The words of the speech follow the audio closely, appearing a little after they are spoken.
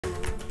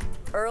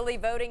Early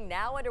voting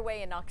now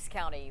underway in Knox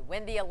County.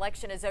 When the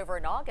election is over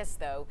in August,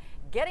 though,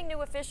 getting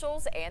new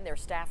officials and their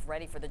staff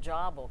ready for the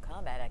job will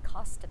come at a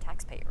cost to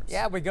taxpayers.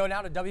 Yeah, we go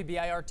now to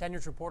WBIR 10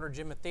 News reporter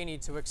Jim Matheny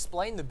to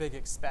explain the big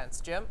expense.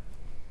 Jim?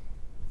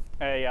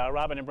 Hey,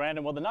 Robin and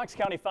Brandon. Well, the Knox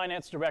County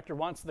Finance Director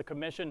wants the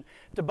commission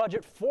to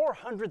budget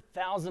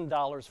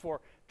 $400,000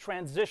 for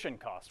transition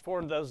costs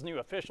for those new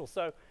officials.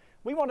 So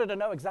we wanted to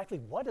know exactly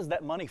what is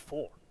that money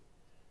for?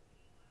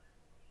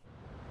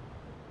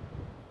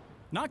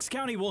 Knox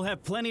County will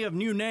have plenty of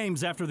new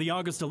names after the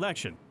August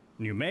election.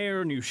 New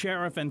mayor, new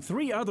sheriff, and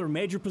 3 other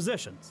major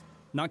positions.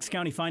 Knox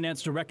County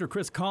Finance Director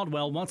Chris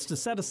Caldwell wants to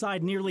set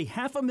aside nearly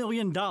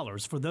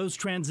 $500,000 for those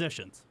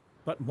transitions.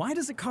 But why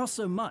does it cost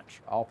so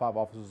much? All 5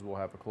 offices will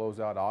have a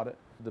closeout audit.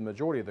 The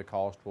majority of the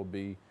cost will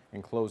be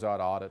in closeout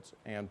audits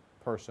and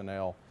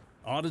personnel.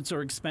 Audits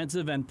are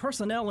expensive, and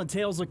personnel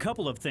entails a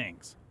couple of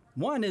things.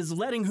 One is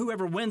letting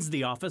whoever wins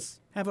the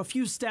office have a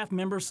few staff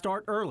members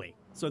start early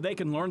so they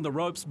can learn the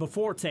ropes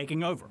before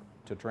taking over.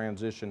 To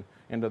transition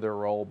into their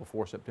role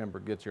before September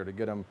gets here, to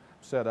get them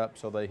set up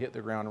so they hit the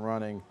ground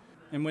running.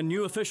 And when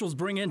new officials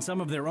bring in some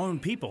of their own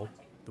people,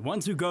 the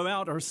ones who go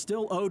out are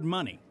still owed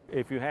money.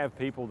 If you have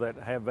people that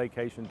have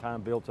vacation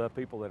time built up,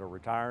 people that are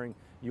retiring,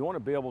 you want to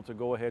be able to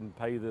go ahead and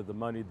pay the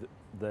money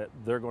that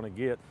they're going to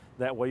get.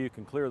 That way you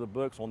can clear the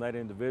books on that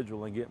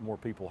individual and get more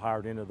people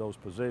hired into those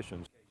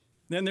positions.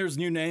 Then there's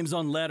new names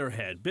on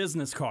letterhead,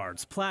 business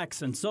cards,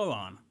 plaques, and so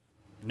on.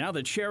 Now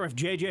that Sheriff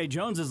J.J.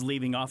 Jones is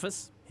leaving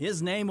office,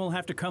 his name will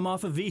have to come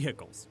off of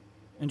vehicles.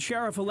 And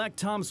Sheriff-elect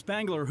Tom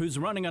Spangler, who's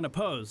running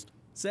unopposed,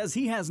 says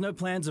he has no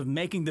plans of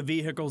making the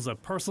vehicles a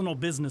personal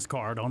business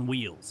card on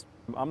wheels.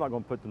 I'm not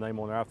going to put the name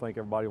on there. I think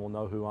everybody will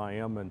know who I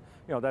am, and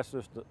that's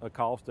just a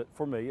cost that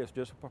for me, it's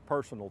just a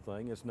personal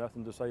thing. It's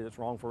nothing to say that's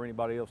wrong for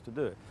anybody else to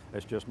do it.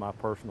 It's just my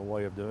personal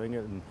way of doing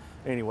it, and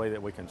any way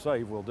that we can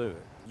save, we'll do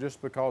it.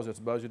 Just because it's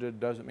budgeted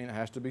doesn't mean it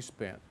has to be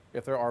spent.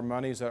 If there are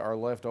monies that are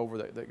left over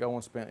that go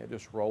unspent, it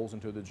just rolls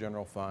into the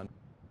general fund.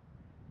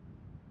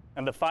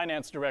 And the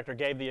finance director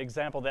gave the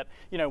example that,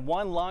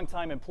 one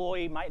longtime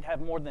employee might have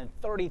more than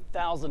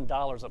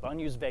 $30,000 of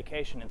unused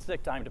vacation and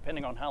sick time,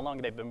 depending on how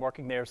long they've been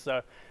working there.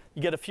 So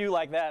you get a few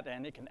like that,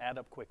 and it can add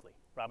up quickly.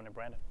 Robin and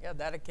Brandon. Yeah,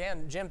 that it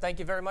can. Jim, thank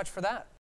you very much for that.